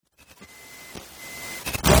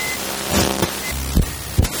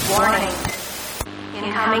Warning.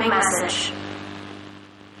 Incoming message.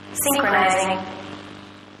 Synchronizing.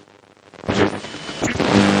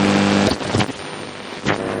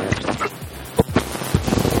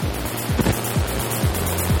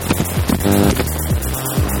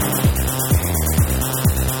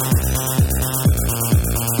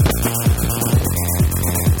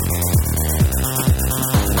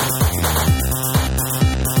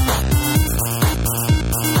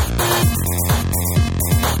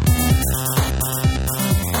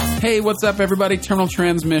 Hey, what's up, everybody? Terminal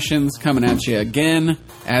Transmissions coming at you again,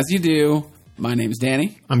 as you do. My name's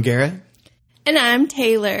Danny. I'm Garrett. And I'm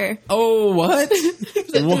Taylor. Oh, what?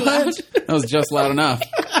 What? That was just loud enough.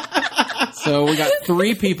 So we got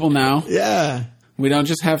 3 people now. Yeah. We don't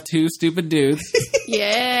just have 2 stupid dudes,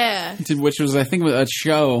 Yeah. which was, I think, a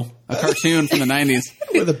show, a cartoon from the 90s.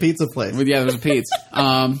 With a pizza place. Yeah, there was a Pete's.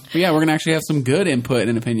 But yeah, we're going to actually have some good input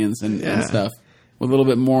and opinions and stuff. With a little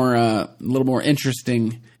bit more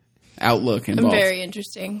interesting outlook involved. Very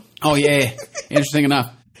interesting. Oh, yeah. Interesting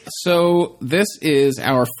enough. So this is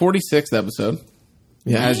our 46th episode,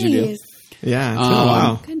 as you do. Nice. Yeah. It's been a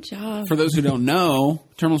while. Good job. For those who don't know,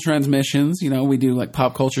 Terminal Transmissions, we do like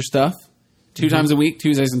pop culture stuff. 2 times a week,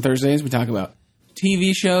 Tuesdays and Thursdays, we talk about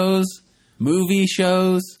TV shows, movie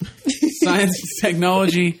shows, science and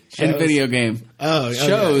technology, and video game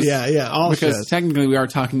shows. Yeah. All because shows. technically we are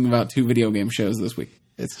talking about 2 video game shows this week.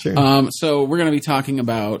 It's true. So we're going to be talking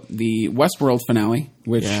about the Westworld finale,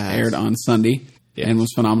 which aired on Sunday and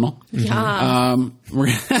was phenomenal. Yeah.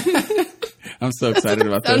 I'm so excited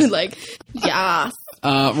about this. Sounded like, yeah.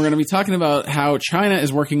 We're going to be talking about how China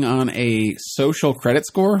is working on a social credit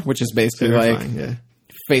score, which is basically like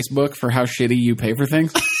Facebook for how shitty you pay for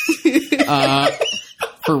things.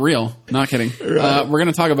 For real. Not kidding. Right. We're going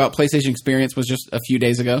to talk about PlayStation Experience was just a few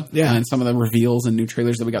days ago. Yeah. And some of the reveals and new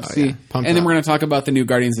trailers that we got to see. Yeah. And then we're going to talk about the new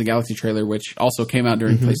Guardians of the Galaxy trailer, which also came out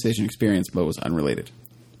during PlayStation Experience, but was unrelated.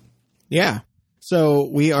 Yeah. So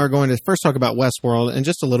we are going to first talk about Westworld in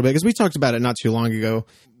just a little bit, because we talked about it not too long ago.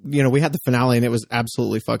 We had the finale and it was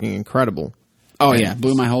absolutely fucking incredible. Oh, yeah.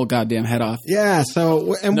 Blew my whole goddamn head off. Yeah.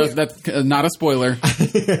 So, No, that's not a spoiler.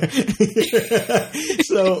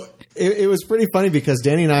 So it was pretty funny because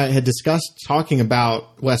Danny and I had discussed talking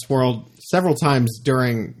about Westworld several times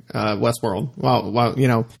during Westworld. While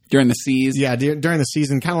During the seas. yeah, during the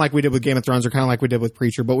season, kind of like we did with Game of Thrones, or kind of like we did with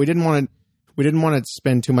Preacher, but we didn't want to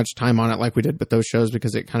spend too much time on it like we did with those shows,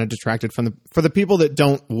 because it kind of detracted for the people that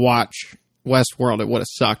don't watch Westworld. It would have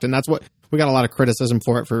sucked, and that's what we got a lot of criticism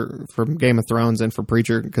for it for Game of Thrones and for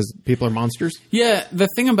Preacher, because people are monsters. Yeah, the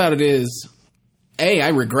thing about it is, I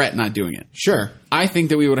regret not doing it. Sure. I think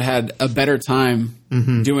that we would have had a better time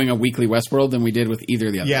doing a weekly Westworld than we did with either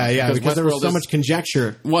of the other. Yeah, because there was so much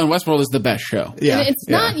conjecture. Well, Westworld is the best show. Yeah, And it's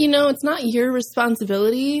not, it's not your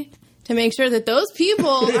responsibility to make sure that those people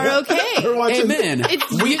are okay. Amen.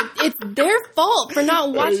 It's their fault for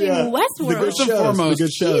not watching Westworld. First and foremost, the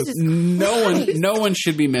good shows. Jesus no one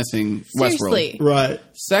should be missing Seriously. Westworld. Right.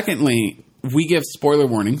 Secondly, we give spoiler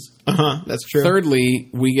warnings. That's true. Thirdly,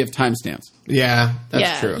 we give timestamps. Yeah,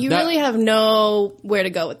 that's true. You really have nowhere to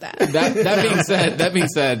go with that. That being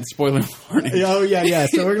said, spoiler warning. Oh yeah.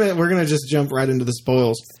 So we're gonna just jump right into the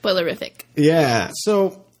spoils. Spoilerific. Yeah.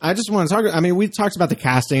 So I just want to talk. I mean, we talked about the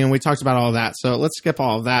casting and we talked about all of that. So let's skip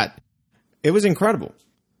all of that. It was incredible.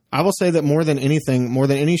 I will say that more than any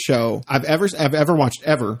show I've ever watched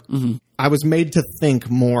ever, I was made to think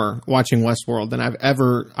more watching Westworld than I've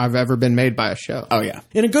ever been made by a show. Oh yeah,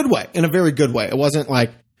 in a good way, in a very good way. It wasn't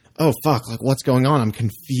like, oh fuck, like what's going on? I'm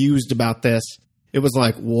confused about this. It was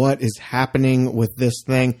like, what is happening with this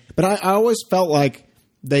thing? But I always felt like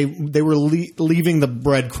they were leaving the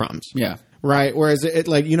breadcrumbs. Yeah. Right. Whereas it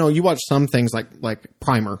like, you watch some things like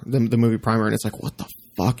Primer, the movie Primer, and it's like, what the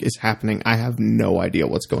fuck is happening? I have no idea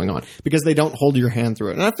what's going on, because they don't hold your hand through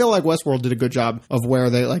it. And I feel like Westworld did a good job of where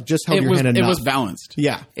they like just held your hand enough. It was balanced.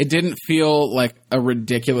 Yeah. It didn't feel like a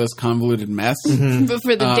ridiculous convoluted mess. But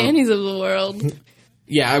for the Dannys of the world.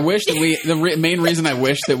 Yeah, I wish that main reason I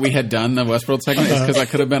wish that we had done the Westworld segment is because I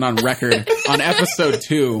could have been on record on episode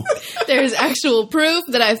 2. There's actual proof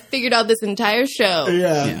that I figured out this entire show.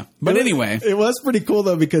 Yeah. But anyway. It was pretty cool,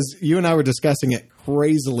 though, because you and I were discussing it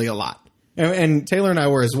crazily a lot. And Taylor and I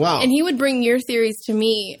were as well. And he would bring your theories to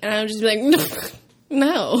me, and I would just be like,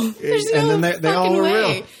 no. There's no and then they all were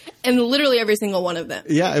way. real. And literally every single one of them.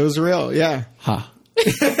 Yeah, it was real. Yeah. Huh.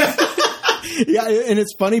 Yeah, and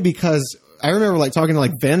it's funny because I remember like talking to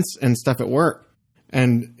like Vince and stuff at work,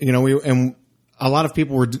 and a lot of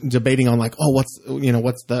people were debating on like, oh, what's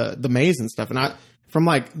the maze and stuff. And from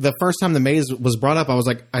like the first time the maze was brought up, I was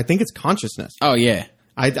like, I think it's consciousness. Oh yeah.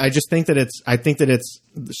 I just think that it's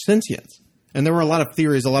sentience. And there were a lot of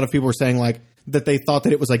theories. A lot of people were saying like that they thought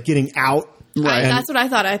that it was like getting out. Right. That's what I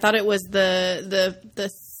thought. I thought it was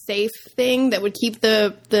the safe thing that would keep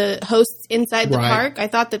the hosts inside the park. I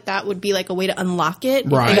thought that would be like a way to unlock it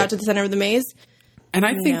if they got to the center of the maze. And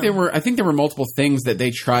I think there were multiple things that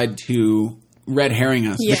they tried to red herring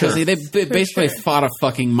us because they basically fought a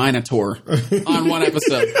fucking minotaur on one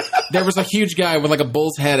episode. There was a huge guy with like a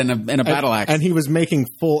bull's head and a battle axe, and he was making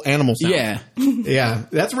full animal sounds. Yeah, yeah,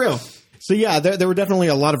 that's real. So yeah, there were definitely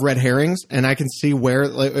a lot of red herrings, and I can see where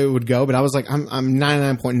it would go. But I was like, I'm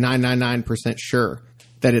 99.999% sure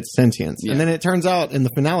that it's sentience, and then it turns out in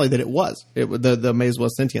the finale that it was. The maze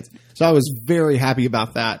was sentience. So I was very happy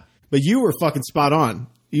about that. But you were fucking spot on.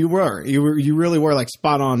 You really were like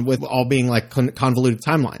spot on with all being like convoluted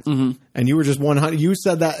timelines, and you were just 100. You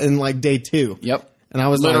said that in like day 2. Yep, and I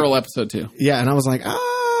was literal like, episode 2. Yeah, and I was like,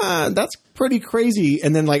 that's pretty crazy.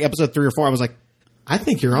 And then like episode 3 or 4, I was like, I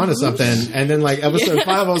think you're onto something. And then like episode 5,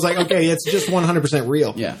 I was like, okay, it's just 100%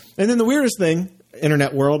 real. Yeah. And then the weirdest thing,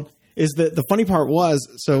 internet world, is that the funny part was,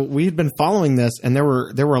 so we had been following this, and there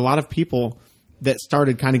were a lot of people that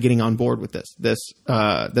started kind of getting on board with this.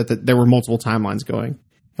 That there were multiple timelines going.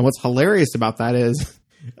 And what's hilarious about that is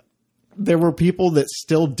there were people that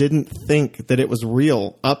still didn't think that it was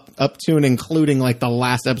real up to and including like the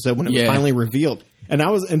last episode when it was finally revealed.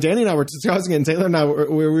 And Danny and I were discussing it, and Taylor and I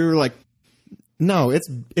we were like, no,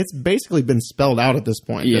 it's basically been spelled out at this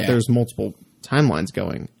point that there's multiple timelines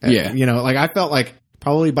going. And, you know, like I felt like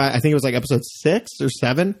probably by, I think it was like episode 6 or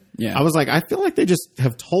 7. Yeah. I was like, I feel like they just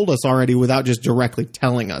have told us already without just directly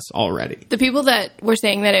telling us already. The people that were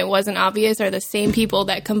saying that it wasn't obvious are the same people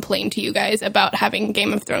that complained to you guys about having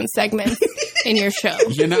Game of Thrones segments in your show.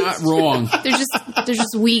 You're not wrong. They're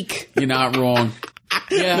just weak. You're not wrong.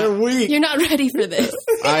 Yeah. They're weak. You're not ready for this.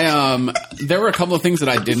 There were a couple of things that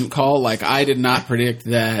I didn't call. Like, I did not predict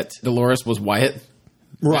that Dolores was Wyatt.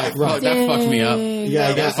 Right. That fucked me up.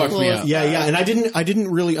 Yeah, that fucked me up. Yeah. And I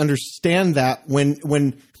didn't really understand that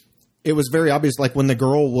when it was very obvious. Like when the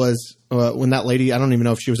girl was, when that lady, I don't even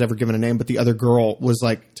know if she was ever given a name, but the other girl was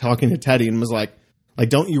like talking to Teddy and was like,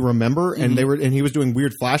 don't you remember? And and he was doing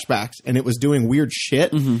weird flashbacks, and it was doing weird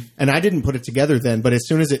shit. And I didn't put it together then, but as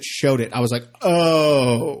soon as it showed it, I was like,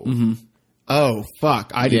 oh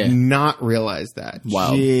fuck! I did not realize that.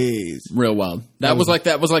 Wild. Jeez, real wild. That was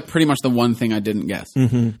like pretty much the one thing I didn't guess.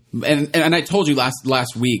 And I told you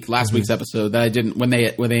last week's episode that I didn't when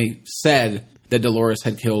they said that Dolores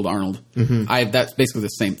had killed Arnold. That's basically the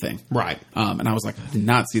same thing. Right. And I was like, I did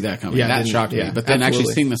not see that coming. Yeah, that shocked me. But then actually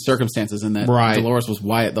seeing the circumstances and that Dolores was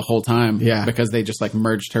Wyatt the whole time because they just like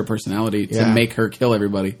merged her personality to make her kill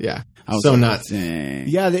everybody. Yeah. I was so like, nuts. Dang.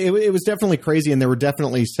 Yeah, it was definitely crazy, and there were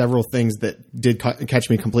definitely several things that did catch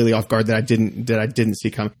me completely off guard that I didn't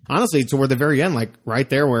see coming. Honestly, toward the very end, like right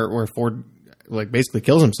there where Ford like basically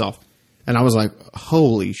kills himself. And I was like,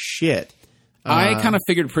 holy shit. I kind of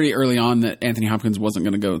figured pretty early on that Anthony Hopkins wasn't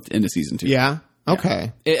going to go into season 2. Yeah.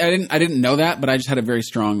 Okay. I didn't know that, but I just had a very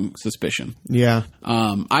strong suspicion. Yeah.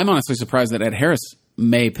 I'm honestly surprised that Ed Harris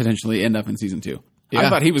may potentially end up in season 2. Yeah. I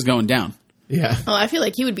thought he was going down. Yeah. Oh, I feel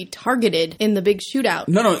like he would be targeted in the big shootout.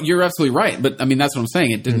 No, you're absolutely right. But I mean, that's what I'm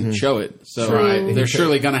saying. It didn't show it. So they're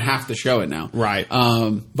surely going to have to show it now. Right.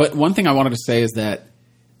 But one thing I wanted to say is that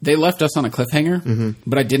they left us on a cliffhanger,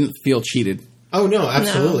 but I didn't feel cheated. Oh no,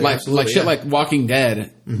 absolutely. Like shit like Walking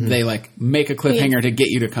Dead, they like make a cliffhanger to get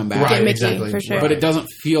you to come back. Right, Mickey, exactly. for sure. But it doesn't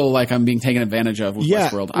feel like I'm being taken advantage of with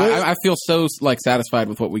Westworld. Well, I feel so like satisfied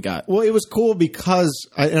with what we got. Well, it was cool because,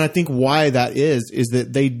 and I think why that is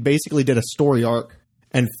that they basically did a story arc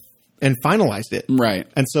and finalized it. Right.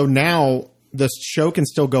 And so now the show can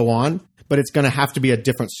still go on, but it's going to have to be a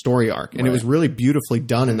different story arc. And it was really beautifully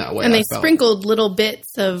done in that way. And they sprinkled little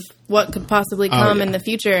bits of what could possibly come in the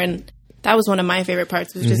future. And that was one of my favorite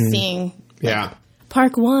parts, was just seeing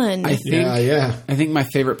Park 1. I think my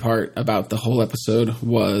favorite part about the whole episode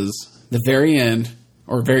was the very end,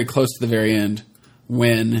 or very close to the very end,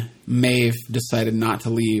 when Maeve decided not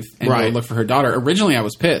to leave and go look for her daughter. Originally, I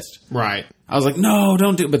was pissed. Right. I was like, no,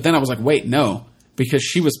 don't do it. But then I was like, wait, no. Because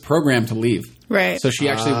she was programmed to leave. Right. So she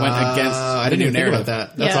actually went against the new narrative. Think about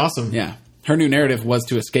that. That's awesome. Yeah. Her new narrative was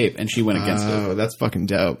to escape, and she went against it. Oh, that's fucking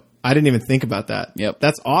dope. I didn't even think about that. Yep.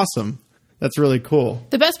 That's awesome. That's really cool.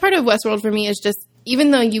 The best part of Westworld for me is just, even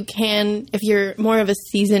though you can, if you're more of a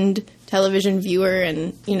seasoned television viewer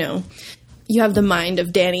and, you know, you have the mind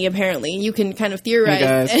of Danny, apparently, you can kind of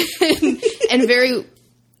theorize and very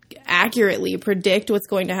accurately predict what's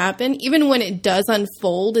going to happen, even when it does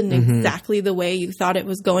unfold in exactly the way you thought it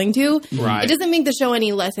was going to. Right. It doesn't make the show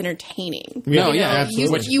any less entertaining. Yeah,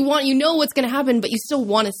 absolutely. You know what's going to happen, but you still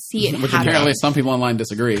want to see it Which happen. apparently some people online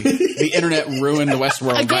disagree. The internet ruined the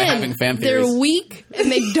Westworld by having fan theories. They're weak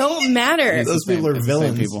and they don't matter. Those people are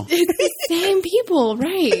villains. People. It's the same people,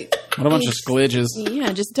 right? What a bunch of sklidges.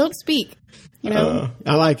 Yeah, just don't speak. You know?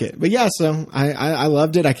 I like it. But yeah, so I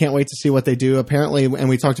loved it. I can't wait to see what they do. Apparently, and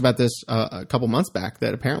we talked about this a couple months back,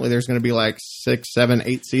 that apparently there's going to be like 6, 7,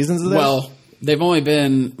 8 seasons of this. Well, they've only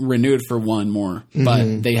been renewed for one more,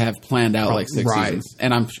 but they have planned out like 6 seasons.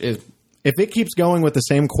 And if it keeps going with the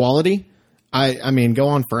same quality, I mean, go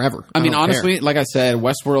on forever. I mean, honestly, like I said,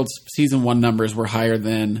 Westworld's season 1 numbers were higher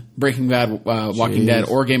than Breaking Bad, Walking Dead,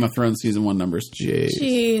 or Game of Thrones season 1 numbers.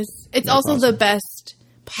 Jeez. It's also the best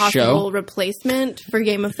possible replacement for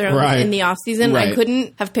Game of Thrones in the off season. I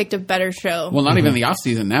couldn't have picked a better show. Well, not even the off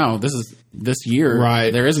season now. This year.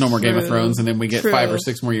 Right. There is no more Game of Thrones, and then we get 5 or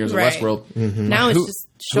 6 more years of Westworld. Now it's just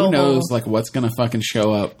show. Who knows like what's going to fucking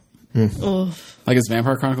show up? Like, is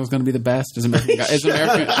Vampire Chronicles going to be the best? Is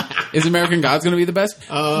American Gods going to be the best? Dude,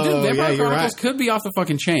 Vampire Chronicles could be off the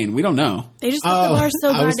fucking chain. We don't know. They just put the bar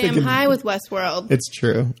so goddamn high with Westworld. It's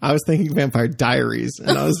true. I was thinking Vampire Diaries,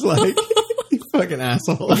 and I was like, you fucking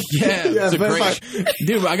asshole. Yeah, it's a great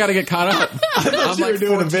dude, I got to get caught up. I'm you like were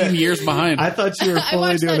doing 14 years behind. I thought you were I fully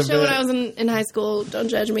watched doing that a show bit. when I was in high school. Don't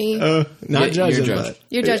judge me. Not judging, you're but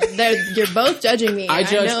You're both judging me. I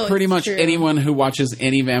judge know pretty it's much true. anyone who watches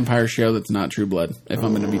any vampire show that's not True Blood, if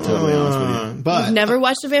I'm going to be totally honest with you. But You've never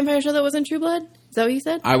watched a vampire show that wasn't True Blood? Is that what you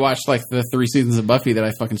said? I watched like the 3 seasons of Buffy that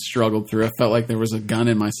I fucking struggled through. I felt like there was a gun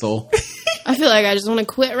in my soul. I feel like I just want to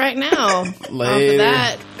quit right now. Later. Off of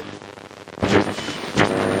that.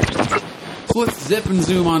 So let's zip and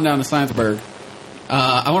zoom on down to Sciencebird.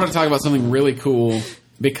 I want to talk about something really cool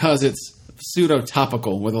because it's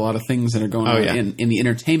pseudo-topical with a lot of things that are going on in the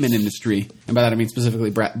entertainment industry. And by that I mean specifically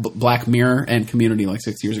Black Mirror and Community like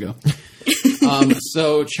 6 years ago.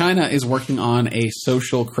 So China is working on a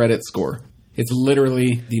social credit score. It's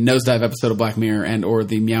literally the Nosedive episode of Black Mirror and or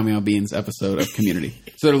the Meow Meow Beans episode of Community.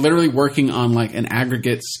 So they're literally working on like an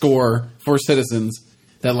aggregate score for citizens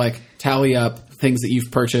that like tally up things that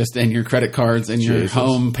you've purchased and your credit cards and your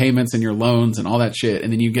home payments and your loans and all that shit.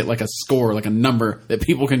 And then you get like a score, like a number that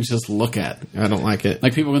people can just look at. I don't like it.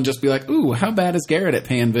 Like people can just be like, ooh, how bad is Garrett at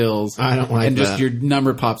paying bills? I don't like and that. just your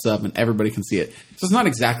number pops up and everybody can see it. So it's not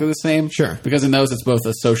exactly the same. Sure. Because in those it's both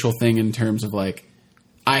a social thing in terms of like,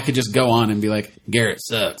 I could just go on and be like, Garrett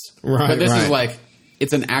sucks. Right, but this right. is like,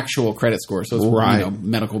 it's an actual credit score. So it's Right.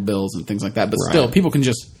 medical bills and things like that. But Right. still, people can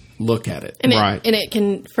just look at it. And Right. it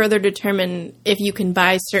can further determine if you can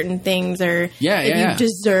buy certain things or if you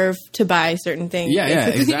deserve to buy certain things. Yeah,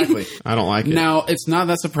 exactly. I don't like it. Now, it's not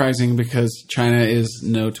that surprising because China is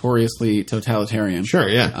notoriously totalitarian. Sure,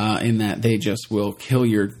 yeah. In that they just will kill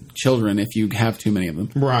your children if you have too many of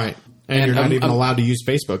them. Right. And you're not even allowed to use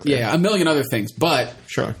Facebook there. Yeah, a million other things. But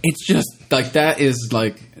Sure. it's just like that is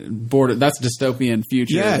like border. That's dystopian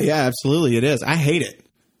future. Yeah, absolutely it is. I hate it.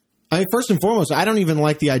 First and foremost, I don't even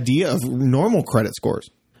like the idea of normal credit scores.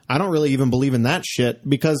 I don't really even believe in that shit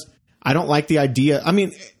because I don't like the idea. I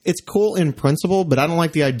mean, it's cool in principle, but I don't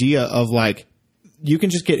like the idea of like, you can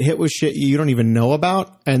just get hit with shit you don't even know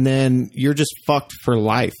about and then you're just fucked for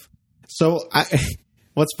life. So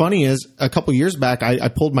what's funny is a couple years back, I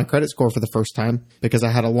pulled my credit score for the first time because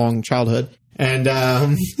I had a long childhood and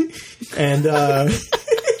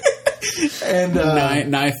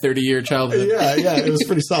 30-year childhood. Yeah, it was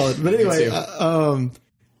pretty solid. But anyway,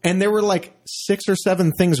 and there were like 6 or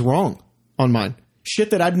 7 things wrong on mine.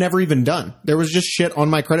 Shit that I'd never even done. There was just shit on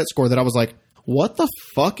my credit score that I was like, what the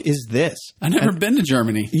fuck is this? I've never been to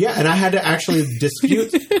Germany. Yeah, and I had to actually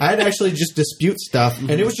dispute. I had to actually just dispute stuff,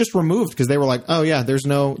 and it was just removed because they were like, "Oh yeah, there's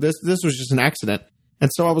no this. This was just an accident."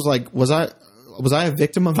 And so I was like, "Was I a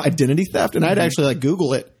victim of identity theft?" And I had to actually like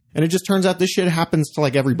Google it, and it just turns out this shit happens to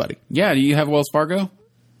like everybody. Yeah, do you have Wells Fargo?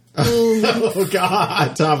 Oh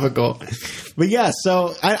God, topical. But yeah,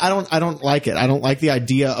 so I don't like it. I don't like the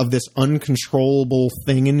idea of this uncontrollable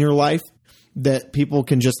thing in your life that people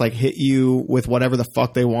can just like hit you with whatever the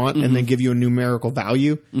fuck they want and then give you a numerical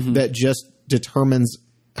value that just determines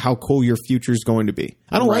how cool your future is going to be.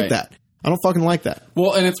 I don't like that. I don't fucking like that.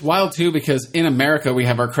 Well, and it's wild too because in America we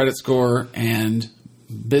have our credit score and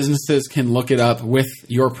businesses can look it up with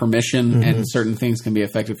your permission and certain things can be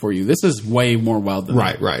affected for you. This is way more wild than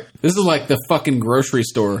that. Right. This is like the fucking grocery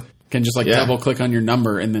store can just like double click on your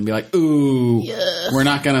number and then be like, ooh, we're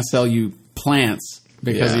not going to sell you plants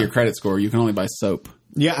because of your credit score. You can only buy soap.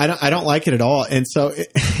 Yeah, I don't like it at all. And so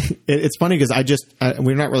It's funny because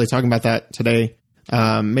we're not really talking about that today.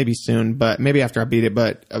 Maybe soon, but maybe after I beat it.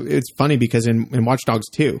 But it's funny because in Watch Dogs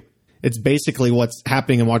 2, it's basically what's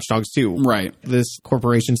happening in Watch Dogs 2. Right. This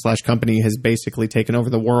corporation/company has basically taken over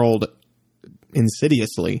the world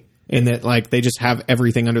insidiously, in that like they just have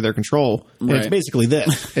everything under their control. And it's basically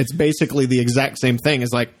this. It's basically the exact same thing.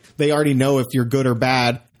 It's like they already know if you're good or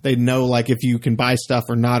bad. They know like if you can buy stuff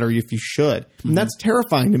or not, or if you should. And that's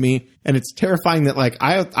terrifying to me. And it's terrifying that like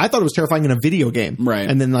I thought it was terrifying in a video game. Right.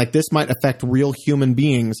 And then like this might affect real human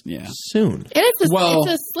beings soon. And it's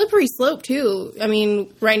a slippery slope too. I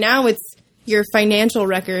mean, right now it's your financial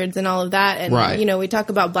records and all of that. And, you know, we talk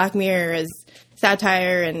about Black Mirror as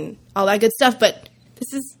satire and all that good stuff. But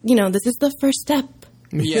this is the first step.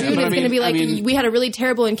 Yeah, Dude, it's going to be like, we had a really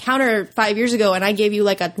terrible encounter 5 years ago, and I gave you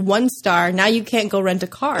like a 1 star. Now you can't go rent a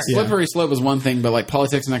car. Slippery slope is one thing, but like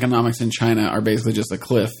politics and economics in China are basically just a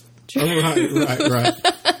cliff. Right.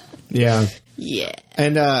 Yeah. Yeah.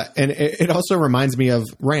 And it also reminds me of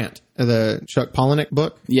Rant, the Chuck Palahniuk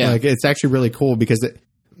book. Yeah. Like it's actually really cool because it's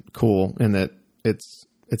a cool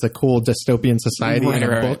dystopian society in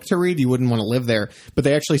a book to read. You wouldn't want to live there, but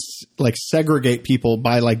they actually like segregate people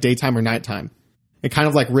by like daytime or nighttime. And kind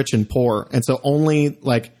of like rich and poor. And so only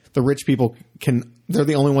like the rich people they're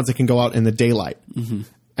the only ones that can go out in the daylight. Mm-hmm.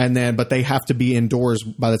 And then, but they have to be indoors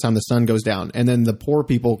by the time the sun goes down. And then the poor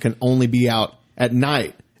people can only be out at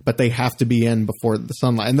night, but they have to be in before the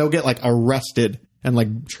sunlight. And they'll get like arrested and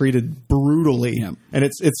like treated brutally. Yeah. And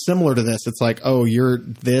it's similar to this. It's like, oh, you're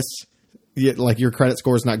this, like your credit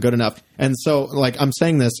score is not good enough. And so like I'm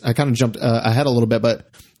saying this, I kind of jumped ahead a little bit, but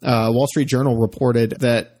Wall Street Journal reported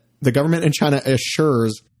that the government in China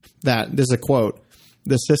assures that, this is a quote,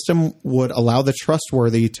 the system would allow the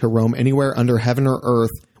trustworthy to roam anywhere under heaven or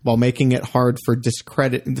earth while making it hard for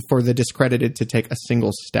the discredited to take a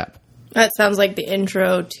single step. That sounds like the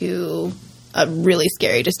intro to a really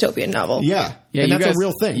scary dystopian novel. Yeah. And that's a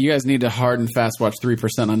real thing. You guys need to hard and fast watch 3%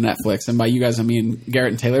 on Netflix. And by you guys, I mean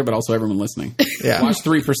Garrett and Taylor, but also everyone listening. Yeah. Watch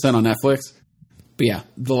 3% on Netflix. But yeah,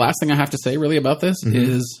 the last thing I have to say really about this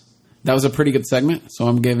is that was a pretty good segment. So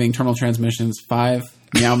I'm giving Terminal Transmissions 5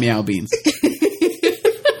 meow meow beans.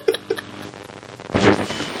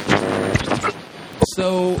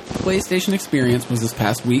 So, PlayStation Experience was this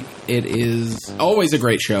past week. It is always a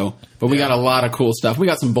great show, but we got a lot of cool stuff. We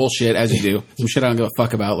got some bullshit, as you do. Some shit I don't give a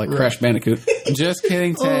fuck about, like Crash Bandicoot. Just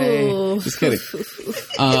kidding, Tay. Oh. Just kidding.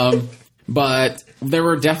 But there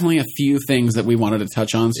were definitely a few things that we wanted to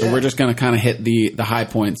touch on, so we're just going to kind of hit the high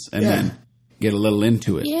points and then get a little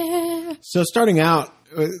into it. Yeah. So starting out,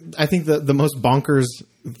 I think the most bonkers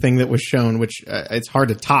thing that was shown, which it's hard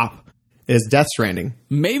to top, is Death Stranding.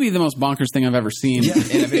 Maybe the most bonkers thing I've ever seen in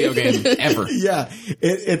a video game ever. Yeah.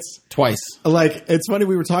 It's twice. Like, it's funny,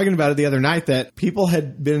 we were talking about it the other night that people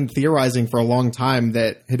had been theorizing for a long time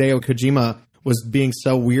that Hideo Kojima was being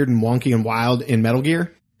so weird and wonky and wild in Metal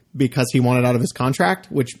Gear because he wanted out of his contract,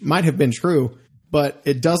 which might have been true, but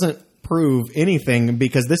it doesn't prove anything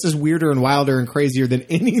because this is weirder and wilder and crazier than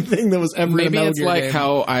anything that was ever in a Metal Gear like game.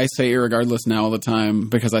 how I say irregardless now all the time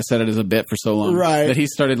because I said it as a bit for so long. Right. That he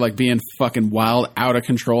started like being fucking wild, out of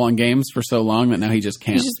control on games for so long that now he just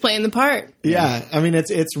can't. He's just playing the part. Yeah. I mean,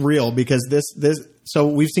 it's real because so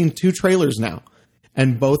we've seen 2 trailers now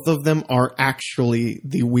and both of them are actually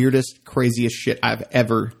the weirdest, craziest shit I've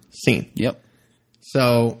ever seen. Yep.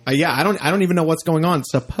 So I don't even know what's going on.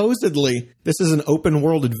 Supposedly, this is an open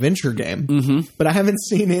world adventure game, but I haven't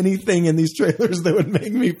seen anything in these trailers that would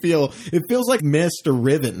make me feel. It feels like Myst or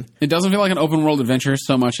Riven. It doesn't feel like an open world adventure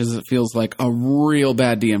so much as it feels like a real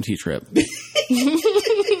bad DMT trip.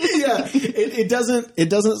 Yeah, it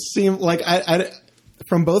doesn't seem like I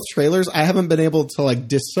from both trailers. I haven't been able to like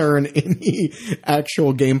discern any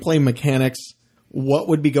actual gameplay mechanics, what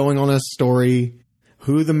would be going on in a story,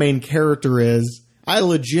 who the main character is. I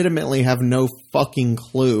legitimately have no fucking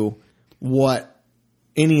clue what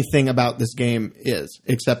anything about this game is,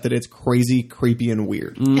 except that it's crazy, creepy, and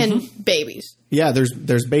weird. And babies. Yeah,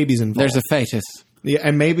 there's babies involved. There's a fetus. Yeah,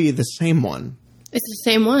 and maybe the same one. It's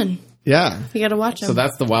the same one. Yeah. You got to watch them. So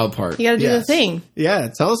that's the wild part. You got to do the thing. Yeah,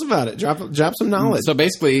 tell us about it. Drop some knowledge. So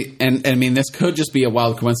basically, and I mean, this could just be a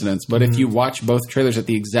wild coincidence, but if you watch both trailers at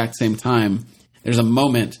the exact same time, there's a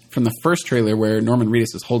moment from the first trailer where Norman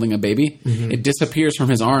Reedus is holding a baby. It disappears from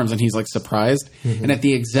his arms and he's like surprised. And at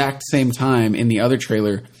the exact same time in the other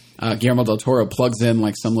trailer, Guillermo del Toro plugs in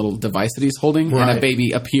like some little device that he's holding and a baby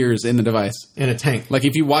appears in the device. In a tank. Like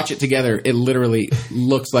if you watch it together, it literally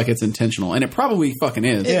looks like it's intentional. And it probably fucking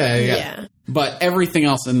is. Yeah. But everything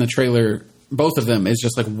else in the trailer, both of them, is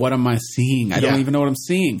just like, what am I seeing? I don't even know what I'm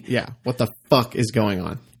seeing. Yeah. What the fuck is going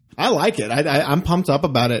on? I like it. I'm pumped up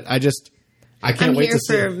about it. I can't wait to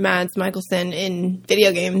see. I'm here for Mads Mikkelsen in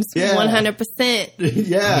video games. Yeah. 100%.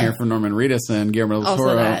 Yeah. I'm here for Norman Reedus and Guillermo del Also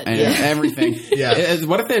Toro that, and yeah. everything. Yeah.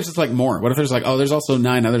 What if there's just like more? What if there's like, oh, there's also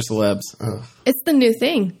 9 other celebs? It's the new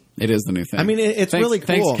thing. It is the new thing. I mean, it's really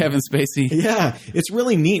cool. Thanks, Kevin Spacey. Yeah, it's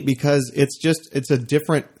really neat because it's a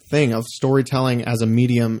different thing of storytelling as a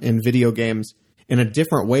medium in video games in a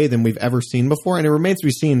different way than we've ever seen before. And it remains to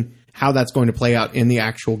be seen how that's going to play out in the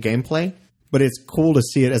actual gameplay. But it's cool to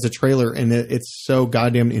see it as a trailer, and it's so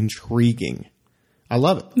goddamn intriguing. I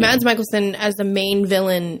love it. Mads Mikkelsen as the main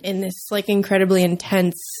villain in this like incredibly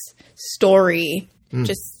intense story.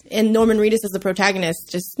 And Norman Reedus as the protagonist.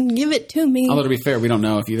 Just give it to me. Although to be fair, we don't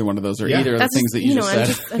know if either one of those are either of the That's things that you just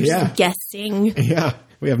said. I'm just guessing. Yeah,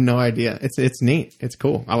 we have no idea. It's neat. It's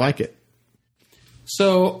cool. I like it.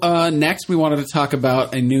 So next we wanted to talk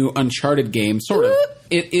about a new Uncharted game. Sort of.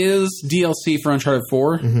 It is DLC for Uncharted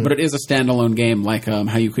 4, but it is a standalone game like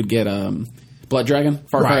how you could get Blood Dragon,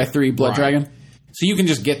 Far Cry 3 Blood Dragon. So you can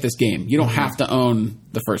just get this game. You don't have to own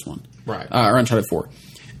the first one. Right. Or Uncharted 4.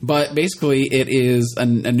 But basically it is a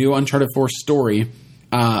new Uncharted 4 story,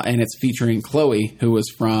 and it's featuring Chloe, who was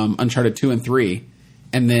from Uncharted 2 and 3,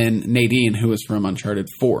 and then Nadine, who was from Uncharted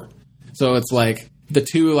 4. So it's like the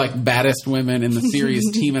two like baddest women in the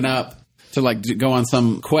series teaming up to like go on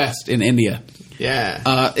some quest in India.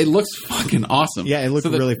 Yeah. It looks fucking awesome. Yeah, it looked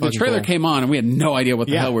really fucking The trailer cool. came on and we had no idea what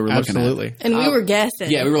the hell we were looking at. And we were guessing.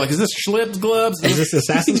 Yeah, we were like, is this Schlibs Glubs? Is this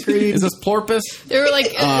Assassin's Creed? Is this Plorpus? There were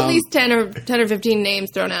like at least 10 or 15 names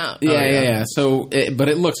thrown out. Yeah. So, but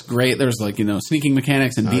it looks great. There's like, sneaking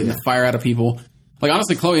mechanics and beating the fire out of people. Like,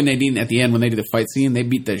 honestly, Chloe and Nadine, at the end, when they do the fight scene, they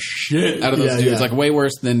beat the shit out of those dudes. Like, way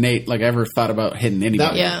worse than Nate, like, ever thought about hitting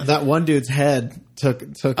anybody. That one dude's head took a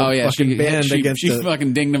fucking bend against She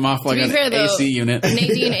fucking dinged him off like an AC unit.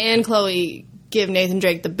 Nadine and Chloe give Nathan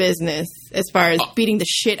Drake the business as far as beating the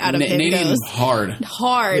shit out of him Nadine goes. Hard.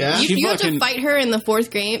 Yeah? You have to fight her in the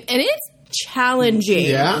 4th game, and it's challenging.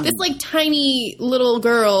 Yeah. This like tiny little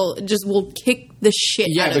girl just will kick the shit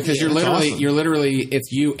out of you. Because you're literally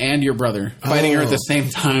it's you and your brother fighting her at the same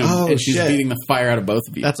time, and she's beating the fire out of both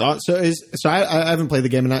of you. That's awesome. So I haven't played the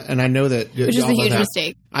game, and I know that which is a huge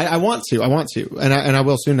mistake. I want to, and I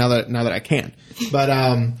will soon now that I can.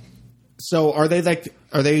 But so are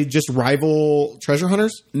they just rival treasure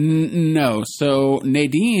hunters? No. So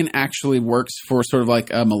Nadine actually works for sort of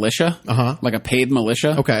like a militia, like a paid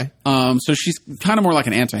militia. Okay. So she's kind of more like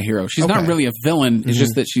an anti-hero. She's not really a villain. It's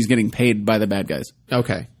just that she's getting paid by the bad guys.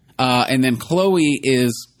 Okay. And then Chloe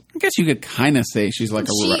is, I guess you could kind of say she's like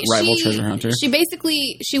a rival treasure hunter.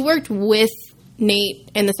 She worked with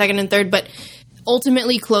Nate in the 2nd and 3rd, but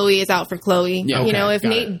ultimately Chloe is out for Chloe. Yeah, if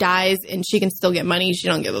Nate dies and she can still get money, she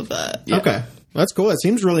don't give a fuck. Yeah. Okay. That's cool. It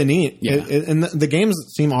seems really neat. Yeah. And the games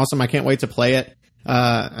seem awesome. I can't wait to play it.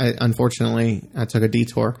 Unfortunately, I took a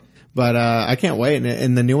detour. But I can't wait.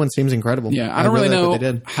 And the new one seems incredible. Yeah, I don't really like what they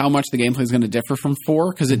know did. how much the gameplay is going to differ from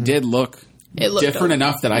 4, because it did look different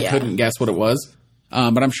enough that I couldn't guess what it was.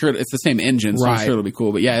 But I'm sure it's the same engine, so I'm sure it'll be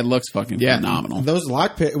cool. But yeah, it looks fucking phenomenal. Those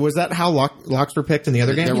was that how locks were picked in the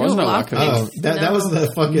other game? There was no lock pick. Oh, that was the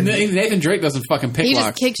fucking... Nathan Drake doesn't fucking pick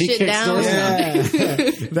locks. He just kicks shit down. doors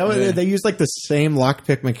down. They used like the same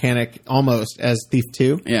lockpick mechanic almost as Thief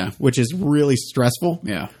 2. Yeah. Which is really stressful.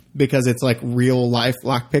 Yeah. Because it's like real life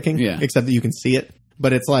lockpicking. Yeah. Except that you can see it.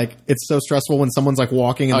 But it's like, it's so stressful when someone's like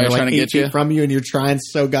walking and they're like 8 feet from you and you're trying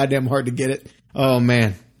so goddamn hard to get it. Oh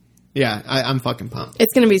man. Yeah, I'm fucking pumped.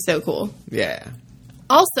 It's going to be so cool. Yeah.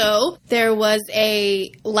 Also, there was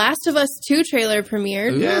a Last of Us 2 trailer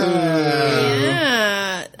premiered. Yeah.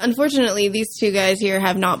 Unfortunately, these two guys here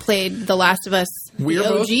have not played The Last of Us, the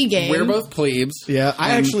OG game. We're both plebes. Yeah,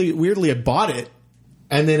 I actually weirdly had bought it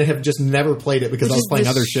and then have just never played it because I was playing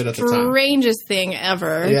other shit at the time. Strangest thing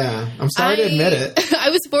ever. Yeah, I'm sorry to admit it. I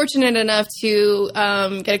was fortunate enough to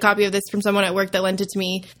get a copy of this from someone at work that lent it to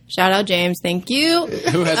me. Shout out, James. Thank you.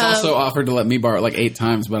 Who has also offered to let me borrow it like 8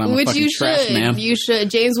 times, but I'm a fucking trash man. You should.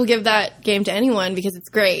 James will give that game to anyone because it's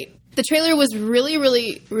great. The trailer was really,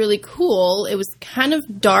 really, really cool. It was kind of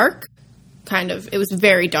dark. It was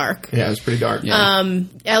very dark. Yeah, it was pretty dark. Yeah.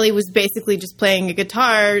 Ellie was basically just playing a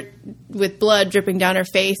guitar with blood dripping down her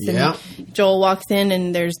face. And Joel walks in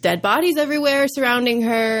and there's dead bodies everywhere surrounding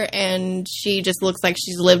her. And she just looks like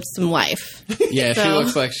she's lived some life. Yeah, she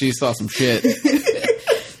looks like she saw some shit.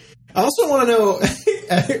 I also want to know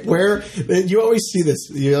where you always see this.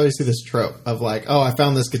 You always see this trope of like, oh, I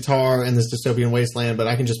found this guitar in this dystopian wasteland, but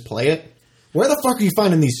I can just play it. Where the fuck are you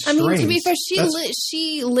finding these strings? I mean, to be fair,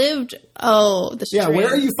 she lived. Oh, the strings. Yeah, where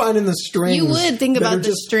are you finding the strings? You would think about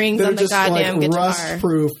the strings on the goddamn like guitar. Rust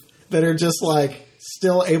proof that are just like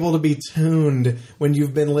still able to be tuned when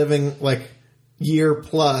you've been living like year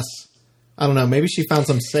plus. I don't know. Maybe she found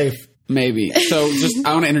some safe. Maybe. So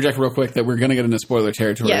I want to interject real quick that we're going to get into spoiler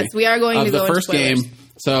territory. Yes, we are going to go into the first game.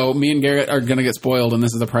 So me and Garrett are going to get spoiled, and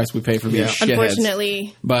this is the price we pay for being shitheads.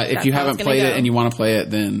 Unfortunately. But if you haven't played it and you want to play it,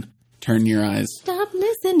 then turn your eyes. Stop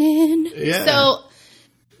listening. Yeah. So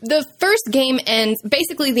the first game ends,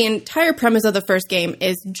 basically the entire premise of the first game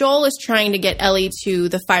is Joel is trying to get Ellie to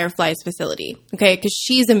the Fireflies facility, okay, because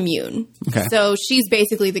she's immune. Okay. So she's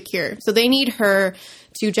basically the cure. So they need her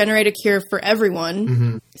to generate a cure for everyone.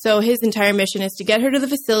 Mm-hmm. So his entire mission is to get her to the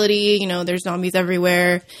facility. You know, there's zombies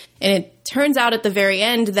everywhere. And it turns out at the very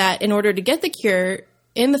end that in order to get the cure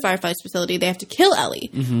in the Fireflies facility, they have to kill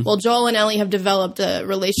Ellie. Mm-hmm. Well, Joel and Ellie have developed a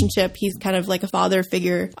relationship. He's kind of like a father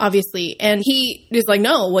figure, obviously. And he is like,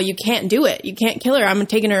 no, well, you can't do it. You can't kill her. I'm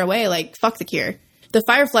taking her away. Like, fuck the cure. The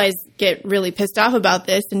Fireflies get really pissed off about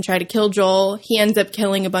this and try to kill Joel. He ends up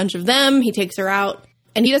killing a bunch of them. He takes her out.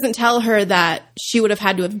 And he doesn't tell her that she would have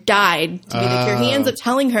had to have died to be the cure. He ends up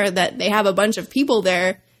telling her that they have a bunch of people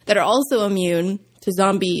there that are also immune to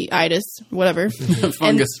zombie-itis, whatever.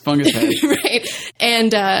 fungus head. Right.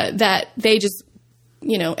 And that they just,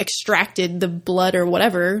 extracted the blood or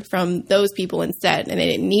whatever from those people instead. And they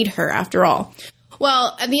didn't need her after all.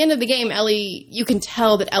 Well, at the end of the game, you can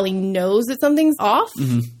tell that Ellie knows that something's off.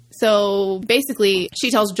 Mm-hmm. So basically,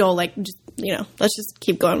 she tells Joel, let's just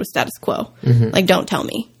keep going with status quo. Mm-hmm. Like, don't tell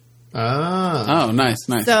me. Ah. Oh, nice.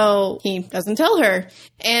 So he doesn't tell her.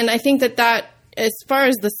 And I think that as far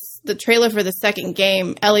as the trailer for the second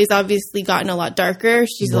game, Ellie's obviously gotten a lot darker.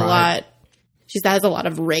 She has a lot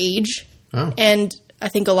of rage. Oh. And I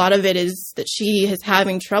think a lot of it is that she is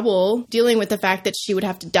having trouble dealing with the fact that she would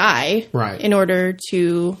have to die in order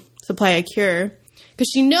to supply a cure.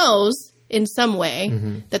 Because she knows in some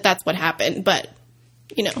way that that's what happened. But,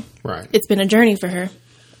 it's been a journey for her.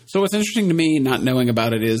 So what's interesting to me, not knowing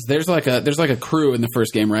about it, is there's like a crew in the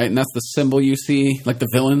first game, right? And that's the symbol you see, like the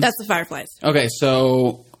villains? That's the Fireflies. Okay,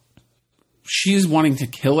 so she's wanting to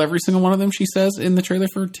kill every single one of them, she says, in the trailer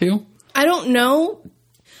for 2? I don't know.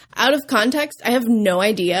 Out of context, I have no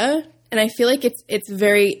idea. And I feel like it's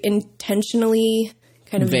very intentionally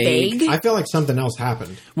kind of vague. I feel like something else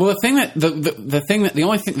happened. Well,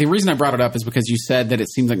 the reason I brought it up is because you said that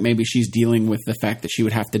it seems like maybe she's dealing with the fact that she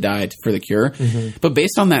would have to die for the cure. Mm-hmm. But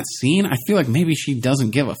based on that scene, I feel like maybe she doesn't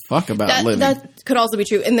give a fuck about living. That could also be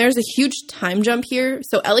true. And there's a huge time jump here.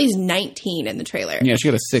 So Ellie's 19 in the trailer. Yeah, she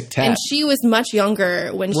got a sick tat. And she was much younger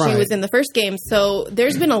when she was in the first game. So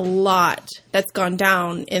there's been a lot that's gone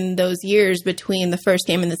down in those years between the first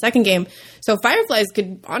game and the second game. So Fireflies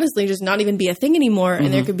could honestly just not even be a thing anymore,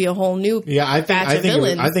 and there could be a whole new batch of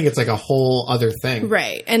villains. I think it's like a whole other thing.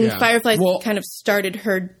 Right. And Fireflies kind of started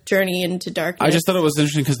her journey into darkness. I just thought it was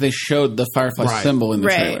interesting because they showed the Firefly symbol in the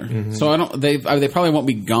trailer. Mm-hmm. So they probably won't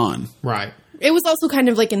be gone. Right. It was also kind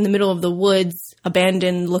of like in the middle of the woods,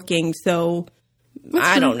 abandoned looking, so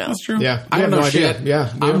I don't know. That's true. Yeah. I don't know idea. shit.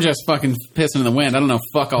 Yeah. I'm just fucking pissing in the wind. I don't know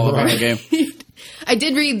fuck all about the game. I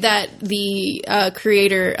did read that the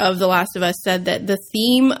creator of The Last of Us said that the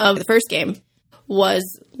theme of the first game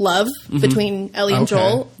was love between Ellie and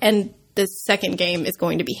Joel, and the second game is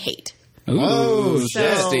going to be hate. Ooh,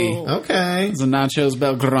 tasty. Okay. It's a Nachos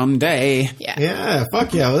Bel Grande. Yeah,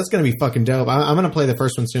 fuck yeah. Well, that's going to be fucking dope. I'm going to play the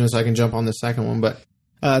first one soon so I can jump on the second one. But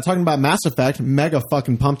talking about Mass Effect, mega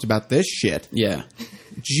fucking pumped about this shit. Yeah.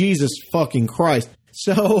 Jesus fucking Christ.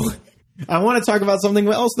 So I want to talk about something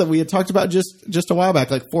else that we had talked about just a while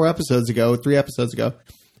back, like 3 episodes ago,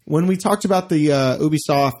 when we talked about the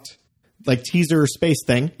Ubisoft like teaser space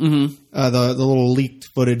thing, the little leaked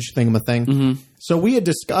footage thingamathing. Mm-hmm. So we had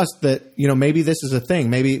discussed that, maybe this is a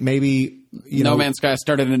thing. Maybe No Man's Sky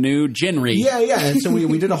started a new genre. Yeah. And so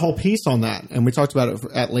we did a whole piece on that, and we talked about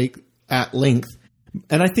it at length.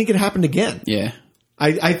 And I think it happened again. Yeah.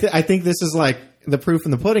 I think this is like the proof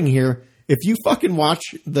in the pudding here. If you fucking watch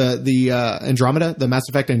the Andromeda, the Mass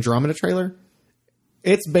Effect Andromeda trailer,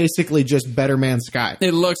 it's basically just Better Man's Sky.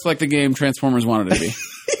 It looks like the game Transformers wanted it to be.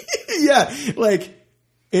 Yeah, like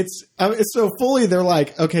it's so fully. They're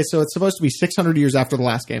like, okay, so it's supposed to be 600 years after the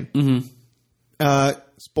last game. Mm-hmm.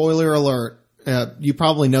 Spoiler alert. You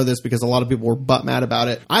probably know this because a lot of people were butt mad about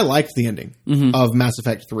it. I liked the ending of Mass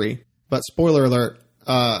Effect 3, but spoiler alert,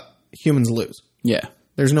 humans lose. Yeah.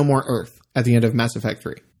 There's no more Earth at the end of Mass Effect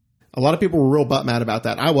 3. A lot of people were real butt mad about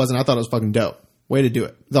that. I wasn't. I thought it was fucking dope. Way to do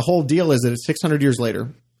it. The whole deal is that it's 600 years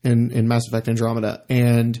later in Mass Effect Andromeda,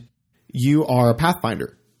 and you are a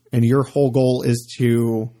Pathfinder, and your whole goal is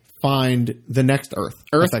to find the next Earth.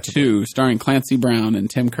 Earth 2, starring Clancy Brown and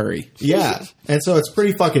Tim Curry. Yeah. And so it's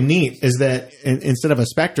pretty fucking neat is that instead of a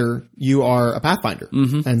Spectre, you are a Pathfinder.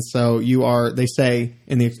 Mm-hmm. And so you are, they say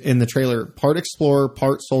in the trailer, part explorer,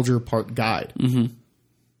 part soldier, part guide. Mm-hmm.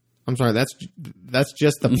 I'm sorry, that's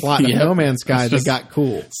just the plot of No Man's Sky that got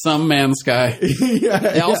cool. Some man's sky.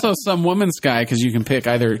 Also some woman's sky, because you can pick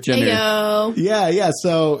either gender. Heyo. Yeah.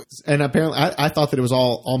 So, and apparently, I thought that it was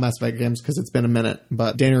all Mass Effect games because it's been a minute.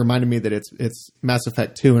 But Danny reminded me that it's Mass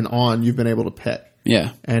Effect 2 and on, you've been able to pick.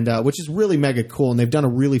 Yeah. And which is really mega cool, and they've done a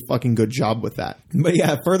really fucking good job with that. But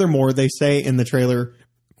yeah, furthermore, they say in the trailer,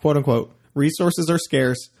 quote unquote, resources are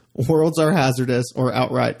scarce, worlds are hazardous, or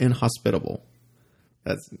outright inhospitable.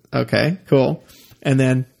 That's okay, cool. And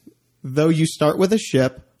then, though you start with a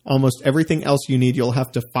ship, almost everything else you need you'll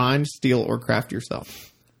have to find, steal, or craft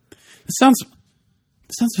yourself. It sounds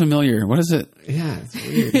familiar. What is it? Yeah,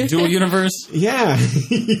 it's weird. Dual universe? Yeah.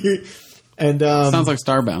 And sounds like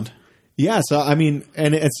Starbound. Yeah, so I mean,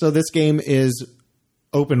 and so this game is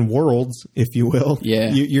open worlds, if you will. Yeah.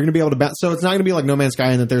 You're going to be able to so it's not going to be like No Man's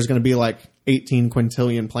Sky in that there's going to be like 18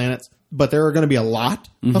 quintillion planets. But there are going to be a lot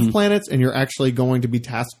of planets, and you're actually going to be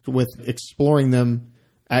tasked with exploring them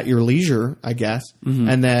at your leisure, I guess. Mm-hmm.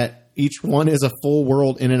 And that each one is a full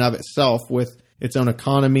world in and of itself with its own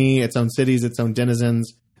economy, its own cities, its own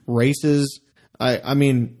denizens, races. I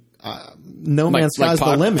mean, No Man's Sky's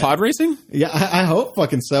the limit. Pod racing? Yeah, I hope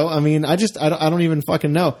fucking so. I mean, I don't even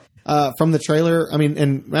fucking know. From the trailer, I mean,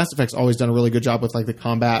 and Mass Effect's always done a really good job with like the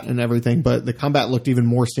combat and everything, but the combat looked even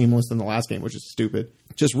more seamless than the last game, which is stupid.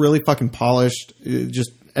 Just really fucking polished.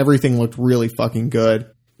 Just everything looked really fucking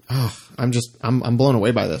good. Oh, I'm blown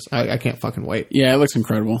away by this. I can't fucking wait. Yeah, it looks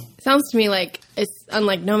incredible. Sounds to me like it's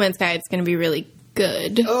unlike No Man's Sky. It's going to be really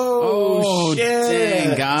good. Oh shit!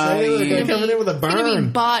 Dang, guy, you're coming in with a burn. It's going to be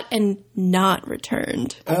bought and not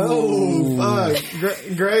returned. Oh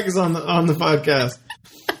fuck! Greg's on the podcast.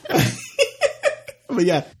 But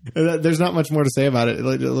yeah, there's not much more to say about it. It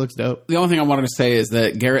looks dope. The only thing I wanted to say is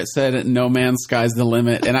that Garrett said No Man's Sky's the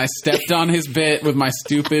limit, and I stepped on his bit with my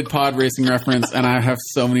stupid pod racing reference, and I have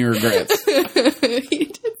so many regrets. You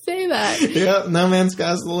did say that. Yeah, No Man's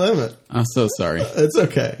Sky's the limit. I'm so sorry. It's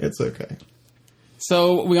okay. It's okay.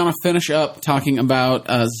 So we want to finish up talking about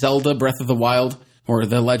Zelda Breath of the Wild, or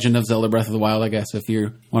The Legend of Zelda Breath of the Wild, I guess, if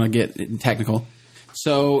you want to get technical.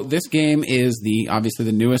 So this game is obviously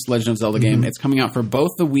the newest Legend of Zelda game. It's coming out for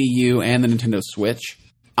both the Wii U and the Nintendo Switch.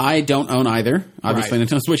 I don't own either. Obviously, Right.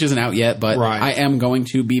 Nintendo Switch isn't out yet, but Right. I am going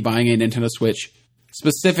to be buying a Nintendo Switch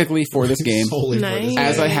specifically for this game. Solely for Nice. this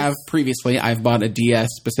As game. I have previously, I've bought a DS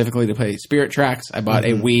specifically to play Spirit Tracks. I bought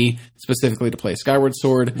a Wii specifically to play Skyward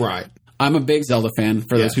Sword. Right. I'm a big Zelda fan,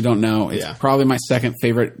 for those who don't know. It's probably my second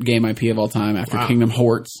favorite game IP of all time after Kingdom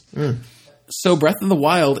Hearts. So Breath of the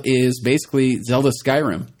Wild is basically Zelda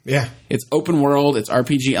Skyrim. Yeah. It's open world, it's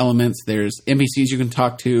RPG elements, there's NPCs you can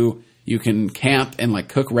talk to, you can camp and like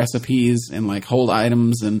cook recipes and like hold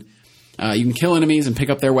items, and you can kill enemies and pick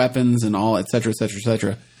up their weapons and all, etc., etc.,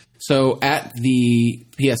 etc. So at the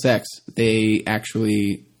PSX, they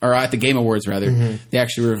actually, or at the Game Awards rather, they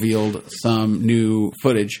actually revealed some new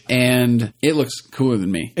footage, and it looks cooler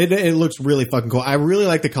than me. It looks really fucking cool. I really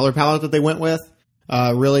like the color palette that they went with.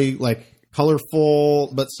 Really like colorful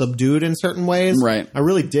but subdued in certain ways. Right. I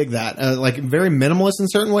really dig that. Like very minimalist in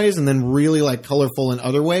certain ways, and then really like colorful in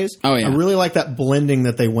other ways. Oh, yeah. I really like that blending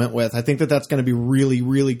that they went with. I think that that's going to be really,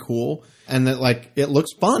 really cool, and that like it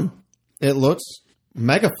looks fun. It looks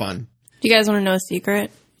mega fun. Do you guys want to know a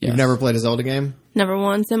secret? Yes. You've never played a Zelda game? Never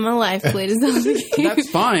once in my life played a Zelda game. That's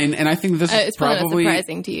fine, and I think this is It's probably not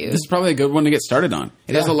surprising to you. This is probably a good one to get started on.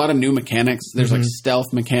 It has a lot of new mechanics. There's like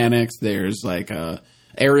stealth mechanics. There's like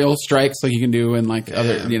aerial strikes like you can do in like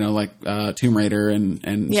other, like Tomb Raider and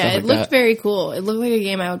stuff like that. It looked very cool. It looked like a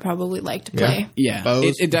game I would probably like to play. Yeah, Bows?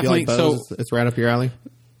 it Do you definitely. like bows? It's right up your alley.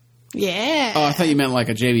 Yeah. Oh, I thought you meant like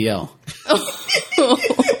a JBL.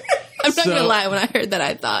 I'm not gonna lie. When I heard that,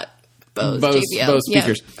 I thought Bose JBL. Bose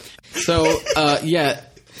speakers. So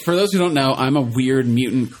for those who don't know, I'm a weird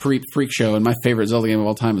mutant creep freak show, and my favorite Zelda game of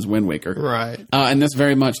all time is Wind Waker. Right. And this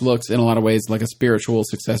very much looks, in a lot of ways, like a spiritual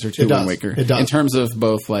successor to Wind Waker. It does. In terms of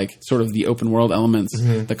both, like, sort of the open world elements,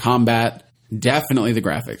 the combat, definitely the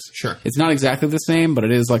graphics. Sure. It's not exactly the same, but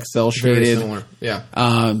it is like cell Very shaded. similar. Yeah.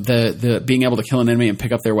 The being able to kill an enemy and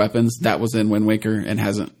pick up their weapons, that was in Wind Waker, and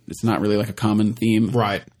it's not really like a common theme.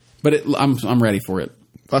 Right. But I'm ready for it.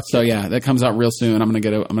 So yeah, that comes out real soon. I'm gonna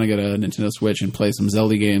get a Nintendo Switch and play some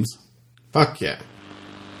Zelda games. Fuck yeah.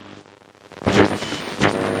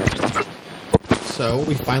 So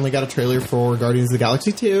we finally got a trailer for Guardians of the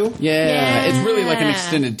Galaxy 2. Yeah, Yeah. it's really like an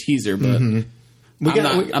extended teaser, but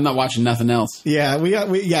I'm not watching nothing else. Yeah,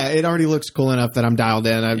 it already looks cool enough that I'm dialed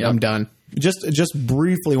in. I'm done. Just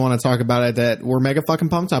briefly want to talk about it, that we're mega fucking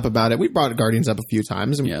pumped up about it. We brought Guardians up a few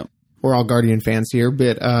times. And we're all Guardian fans here,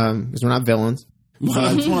 but because we're not villains.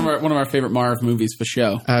 It's one of our favorite Marvel movies for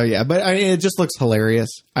show. Oh yeah, but I mean, it just looks hilarious.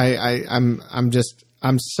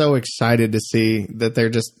 I'm so excited to see that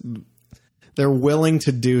they're willing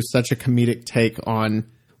to do such a comedic take on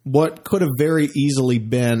what could have very easily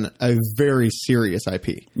been a very serious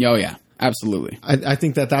IP. Oh yeah, absolutely. I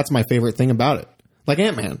think that's my favorite thing about it. Like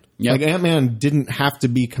Ant-Man. Yep. Like Ant-Man didn't have to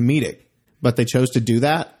be comedic, but they chose to do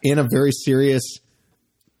that in a very serious,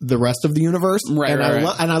 the rest of the universe. Right, and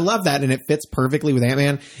right. I love that, and it fits perfectly with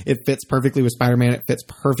Ant-Man. It fits perfectly with Spider-Man. It fits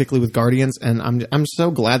perfectly with Guardians, and I'm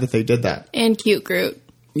so glad that they did that. And cute Groot.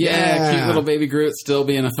 Yeah, cute little baby Groot still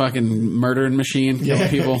being a fucking murdering machine, killing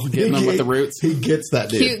people, getting them with the roots. He gets that,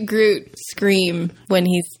 dude. Cute Groot scream when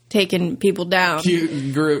he's taking people down.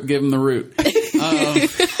 Cute Groot, give him the root.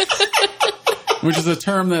 Which is a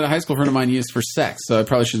term that a high school friend of mine used for sex, so I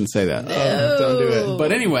probably shouldn't say that. Don't do it.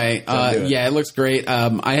 But anyway, it looks great.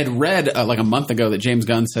 I had read like a month ago that James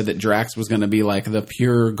Gunn said that Drax was going to be like the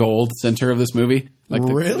pure gold center of this movie. Like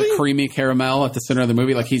the creamy caramel at the center of the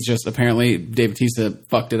movie. Like he's just apparently Dave Bautista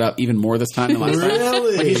fucked it up even more this time than last time.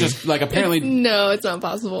 Really? Like he's just like apparently. No, it's not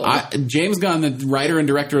possible. James Gunn, the writer and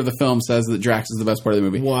director of the film, says that Drax is the best part of the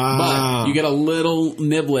movie. Wow! But you get a little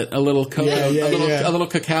niblet, a little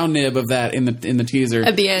cacao nib of that in the teaser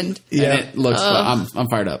at the end. Yeah, and it looks. I'm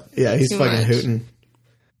fired up. Yeah, he's Too fucking much. hooting.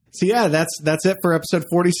 So yeah, that's it for episode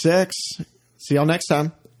 46. See y'all next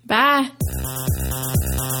time. Bye.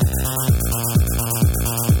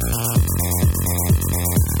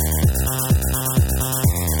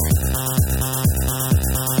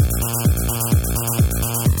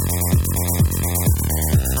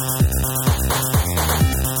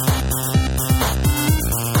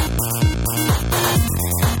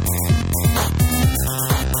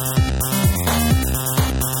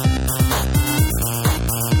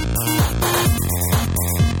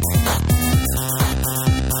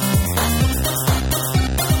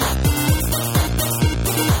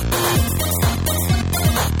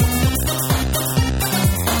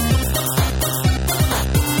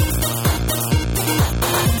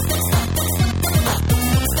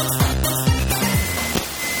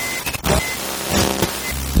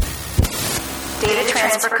 Data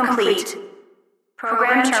transfer complete.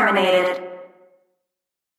 Program terminated.